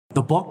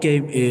The bok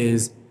game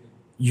is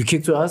you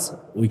kick to us,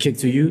 we kick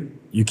to you,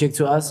 you kick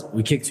to us,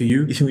 we kick to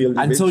you,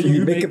 until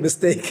you make a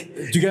mistake.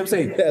 Do you get what I'm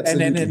saying?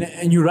 Absolutely.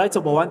 And you write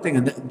about one thing,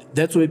 and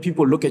that's where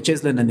people look at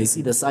Cheslin and they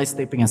see the side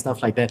stepping and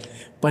stuff like that.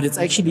 But it's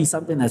actually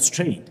something that's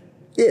trained.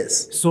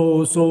 Yes.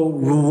 So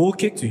we'll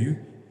kick to you,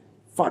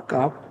 fuck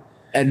up,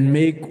 and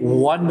make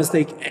one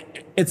mistake.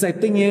 It's a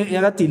thing when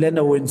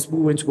Spoo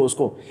went to go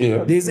score.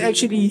 Yeah. There's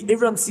actually,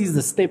 everyone sees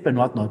the step and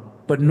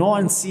whatnot, but no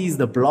one sees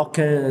the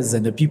blockers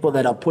and the people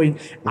that are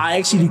are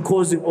actually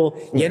causing, or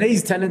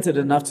he's talented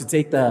enough to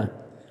take the,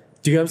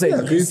 do you know what I'm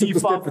saying? Yeah, You see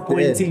Faf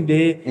pointing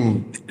there.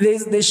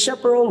 There's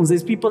chaperones,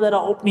 there's people that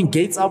are opening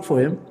gates up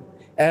for him.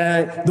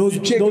 Those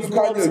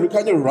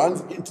Lucanio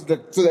runs into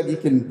so that he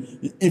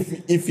can,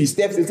 if he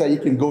steps inside, he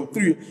can go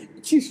through.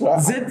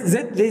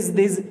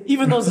 There's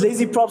even those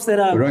lazy props that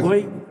are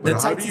going, the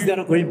tighties that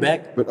are going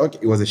back. But okay,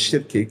 it was a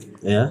shit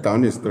kick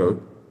down his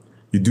throat.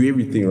 You do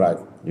everything right.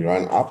 You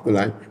run up the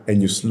line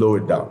and you slow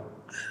it down,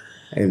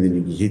 and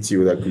then he hits you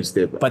with that good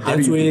step. But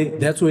that's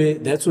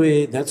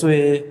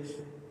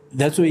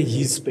where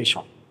he's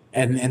special.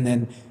 And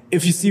then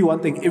if you see one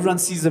thing, everyone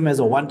sees him as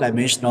a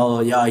one-dimensional.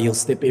 He'll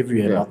step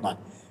everywhere and whatnot.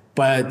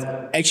 But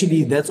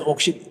actually, that's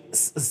actually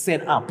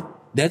set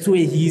up. That's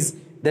where he's.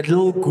 That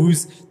little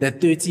goose, that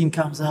 13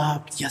 comes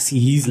up. Yes,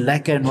 he's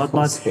lacquer and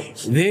whatnot.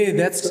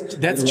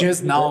 That's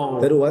just now.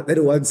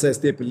 That one side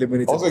step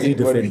eliminates three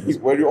defenders.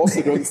 What you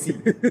also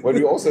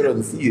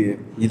don't see,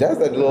 he does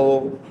that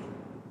little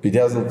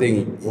bedazzle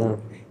thing. Yeah.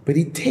 But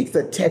he takes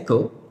the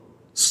tackle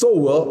so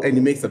well and he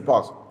makes the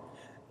pass.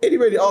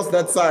 Anybody else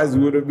that size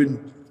would have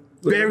been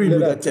buried with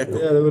that tackle.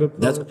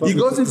 Yeah, he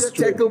goes into the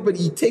tackle, but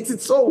he takes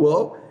it so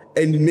well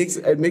and makes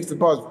the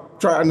pass.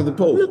 Try under the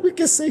pole. Look, we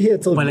can sit here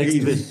till next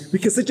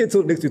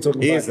week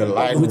talking Here's about the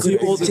line.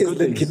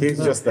 Here's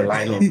just the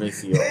line of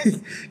Messi.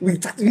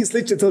 We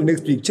sit here till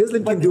next week.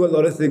 Cheslin can do a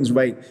lot of things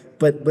right,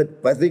 but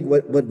I think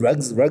what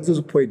Ruggs'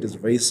 point is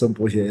very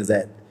simple here is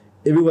that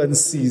everyone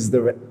sees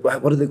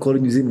what do they call it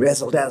in New Zealand?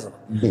 Razzle dazzle.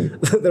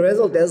 Mm-hmm. The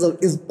razzle dazzle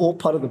is all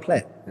part of the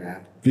plan. Yeah.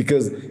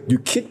 Because you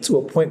kick to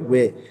a point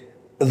where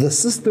the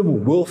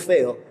system will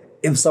fail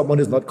if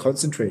someone is not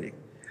concentrating.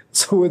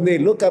 So when they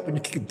look up and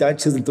you kick it down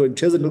Cheslin, and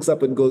Cheslin looks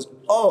up and goes,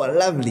 oh,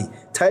 lovely.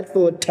 Tight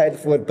forward,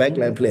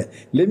 backline player.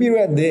 Let me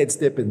run there and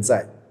step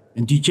inside.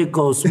 And DJ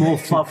goes, small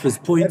Faf is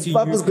pointing.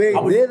 And Faf is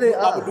going, there they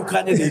are.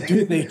 They're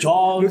doing their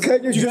jobs.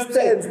 Lucanio just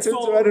stands,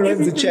 turns around and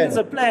runs the channel. There's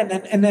a plan.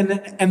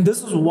 And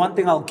this is one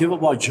thing I'll give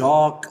about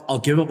Jock, I'll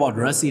give about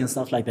Rassie and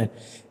stuff like that.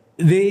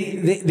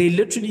 They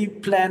literally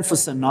plan for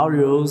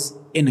scenarios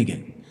in a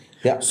game.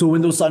 Yeah. So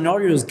when those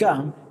scenarios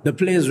come, the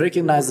players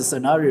recognize the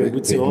scenario.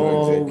 Would say,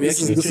 this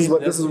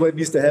is what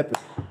needs to happen.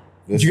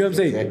 Do you know what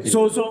I'm saying?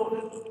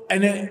 So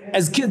and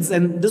as kids,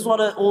 and this is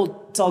what I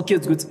all tell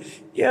kids, look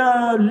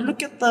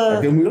at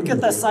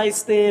the side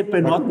step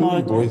and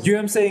whatnot. Do you know what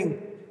I'm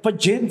saying? But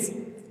gents,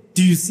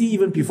 do you see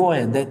even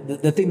beforehand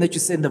that the thing that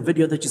you send, the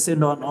video that you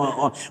send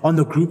on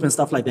the group and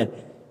stuff like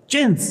that?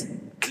 Gents,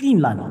 clean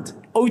line out.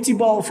 OT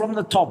ball from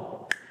the top.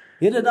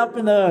 Hit it up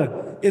in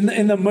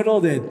the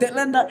middle there.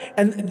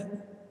 And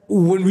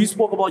when we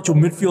spoke about your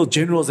midfield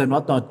generals and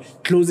whatnot,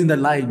 closing the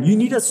line, you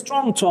need a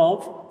strong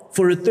 12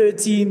 for a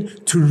 13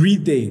 to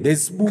read there.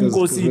 There's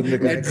Mogotsi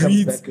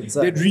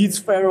that reads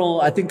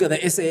Farrell, I think,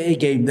 the SAA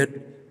game.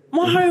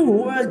 My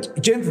word,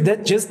 gents,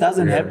 that just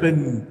doesn't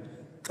happen.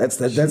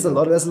 That's a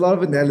lot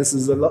of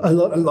analysis, a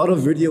lot of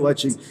video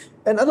watching,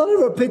 and a lot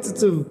of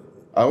repetitive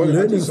learning.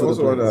 I just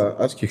also want to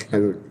ask you guys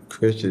a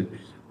question.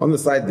 On the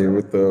side there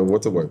with the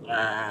water boy.